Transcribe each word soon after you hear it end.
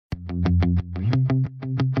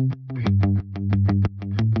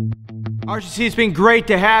RCC, it's been great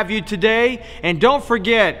to have you today. And don't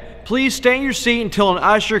forget, please stay in your seat until an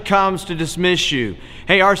usher comes to dismiss you.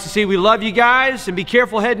 Hey, RCC, we love you guys, and be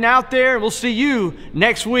careful heading out there, and we'll see you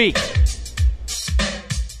next week.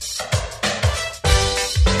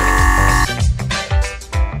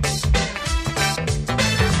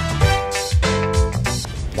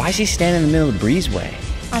 Why is he standing in the middle of the breezeway?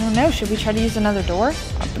 I don't know. Should we try to use another door?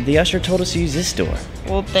 The usher told us to use this door.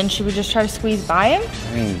 Well, then should we just try to squeeze by him?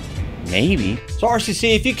 I mean, maybe. So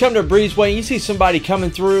RCC, if you come to a breezeway and you see somebody coming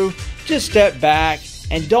through, just step back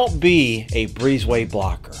and don't be a breezeway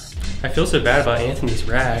blocker. I feel so bad about Anthony's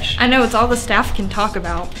rash. I know, it's all the staff can talk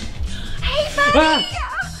about. Hey, buddy!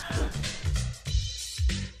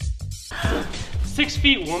 6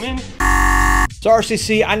 feet woman? So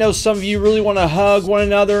RCC, I know some of you really want to hug one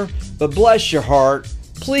another, but bless your heart,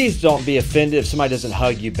 please don't be offended if somebody doesn't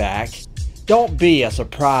hug you back. Don't be a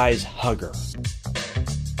surprise hugger.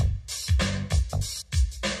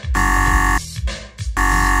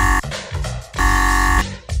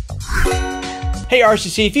 Hey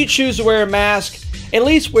RCC, if you choose to wear a mask, at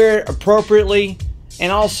least wear it appropriately,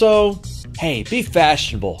 and also, hey, be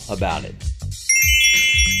fashionable about it.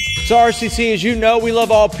 So RCC, as you know, we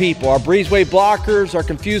love all people, our breezeway blockers, our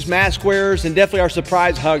confused mask wearers, and definitely our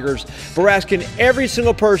surprise huggers. But we're asking every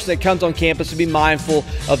single person that comes on campus to be mindful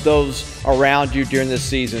of those around you during this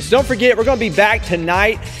season. So don't forget, we're going to be back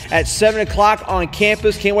tonight at 7 o'clock on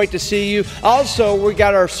campus. Can't wait to see you. Also, we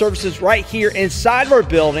got our services right here inside of our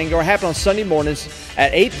building. They're going to happen on Sunday mornings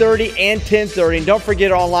at 8:30 and 10:30. And don't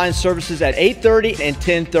forget our online services at 8:30 and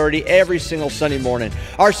 10:30 every single Sunday morning.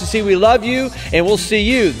 RCC, we love you, and we'll see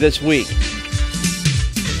you this week.